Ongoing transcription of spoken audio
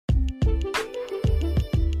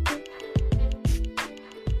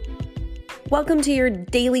Welcome to your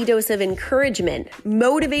daily dose of encouragement,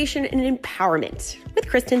 motivation, and empowerment with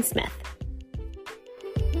Kristen Smith.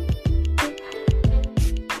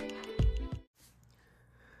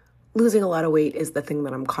 Losing a lot of weight is the thing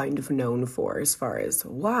that I'm kind of known for as far as,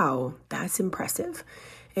 wow, that's impressive.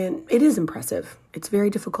 And it is impressive. It's very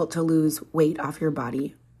difficult to lose weight off your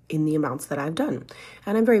body in the amounts that I've done.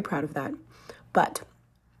 And I'm very proud of that. But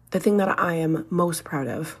the thing that I am most proud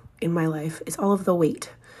of in my life is all of the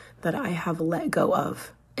weight that I have let go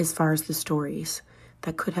of as far as the stories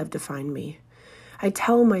that could have defined me. I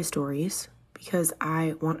tell my stories because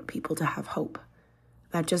I want people to have hope.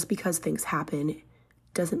 That just because things happen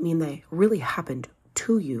doesn't mean they really happened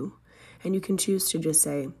to you. And you can choose to just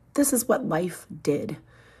say, this is what life did.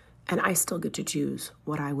 And I still get to choose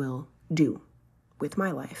what I will do with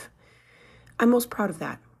my life. I'm most proud of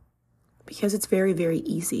that because it's very, very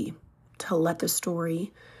easy to let the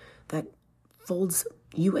story that folds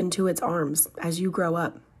you into its arms as you grow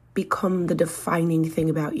up become the defining thing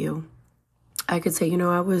about you. I could say,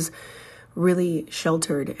 I was really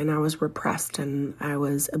sheltered and I was repressed and I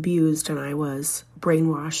was abused and I was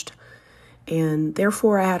brainwashed. And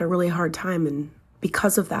therefore I had a really hard time. And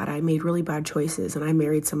because of that, I made really bad choices and I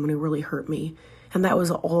married someone who really hurt me. And that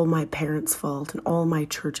was all my parents' fault and all my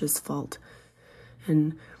church's fault.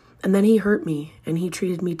 And then he hurt me and he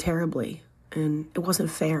treated me terribly and it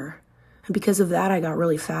wasn't fair. And because of that, I got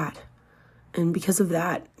really fat. And because of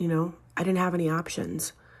that, I didn't have any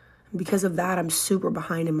options. Because of that, I'm super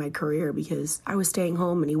behind in my career because I was staying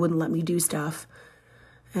home and he wouldn't let me do stuff.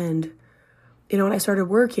 And, when I started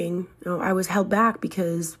working, I was held back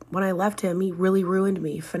because when I left him, he really ruined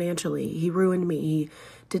me financially. He ruined me. He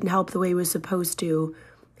didn't help the way he was supposed to.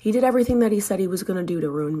 He did everything that he said he was going to do to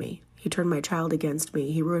ruin me. He turned my child against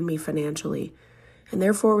me. He ruined me financially. And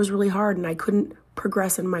therefore, it was really hard and I couldn't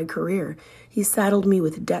progress in my career. He saddled me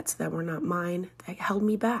with debts that were not mine, that held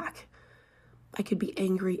me back. I could be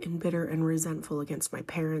angry and bitter and resentful against my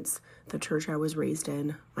parents, the church I was raised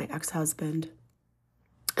in, my ex-husband,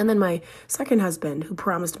 and then my second husband who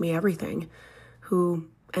promised me everything, who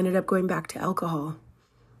ended up going back to alcohol.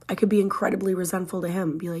 I could be incredibly resentful to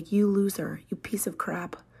him, be like, you loser, you piece of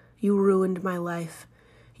crap, you ruined my life.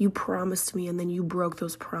 You promised me and then you broke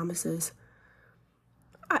those promises.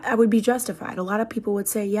 I would be justified. A lot of people would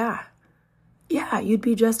say, yeah, you'd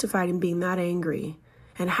be justified in being that angry.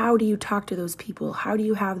 And how do you talk to those people? How do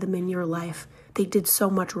you have them in your life? They did so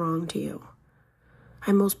much wrong to you.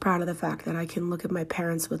 I'm most proud of the fact that I can look at my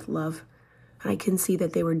parents with love and I can see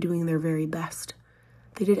that they were doing their very best.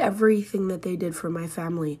 They did everything that they did for my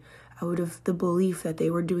family out of the belief that they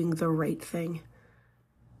were doing the right thing.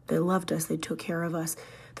 They loved us. They took care of us.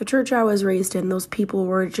 The church I was raised in, those people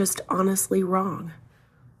were just honestly wrong.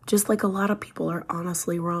 Just like a lot of people are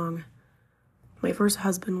honestly wrong. My first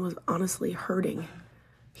husband was honestly hurting.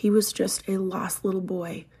 He was just a lost little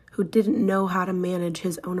boy who didn't know how to manage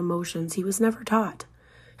his own emotions. He was never taught.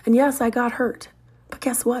 And yes, I got hurt. But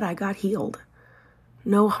guess what? I got healed.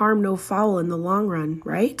 No harm, no foul in the long run,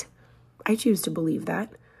 right? I choose to believe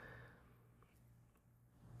that.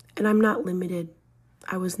 And I'm not limited.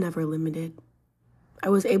 I was never limited. I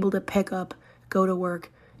was able to pick up, go to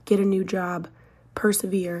work, get a new job,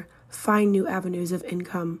 persevere, find new avenues of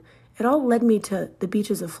income. It all led me to the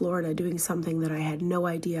beaches of Florida doing something that I had no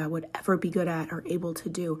idea I would ever be good at or able to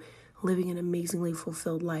do, living an amazingly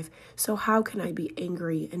fulfilled life. So how can I be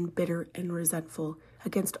angry and bitter and resentful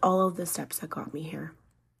against all of the steps that got me here?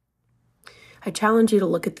 I challenge you to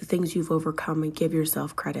look at the things you've overcome and give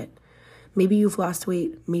yourself credit. Maybe you've lost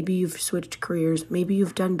weight, maybe you've switched careers, maybe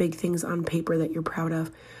you've done big things on paper that you're proud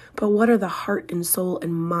of, but what are the heart and soul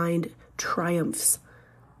and mind triumphs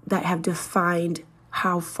that have defined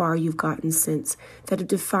how far you've gotten since, that have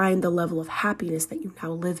defined the level of happiness that you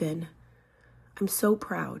now live in? I'm so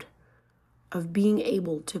proud of being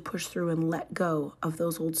able to push through and let go of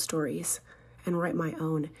those old stories and write my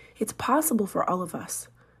own. It's possible for all of us.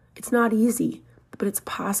 It's not easy, but it's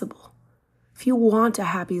possible. If you want a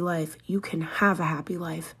happy life, you can have a happy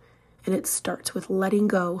life. And it starts with letting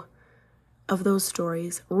go of those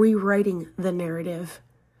stories, rewriting the narrative,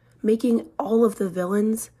 making all of the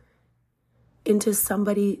villains into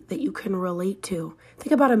somebody that you can relate to.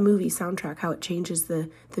 Think about a movie soundtrack, how it changes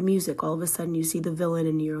the music. All of a sudden you see the villain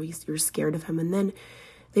and you're scared of him. And then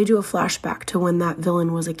they do a flashback to when that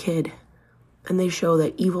villain was a kid. And they show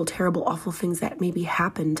the evil, terrible, awful things that maybe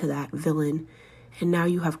happened to that villain. And now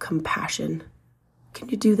you have compassion. Can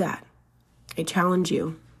you do that? I challenge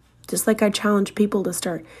you. Just like I challenge people to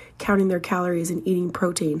start counting their calories and eating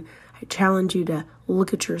protein, I challenge you to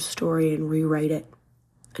look at your story and rewrite it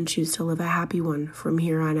and choose to live a happy one from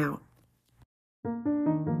here on out.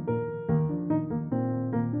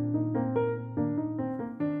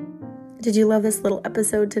 Did you love this little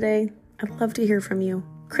episode today? I'd love to hear from you.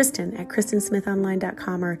 Kristen at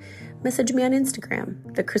KristenSmithOnline.com or message me on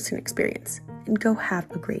Instagram, The Kristen Experience, and go have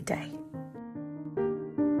a great day.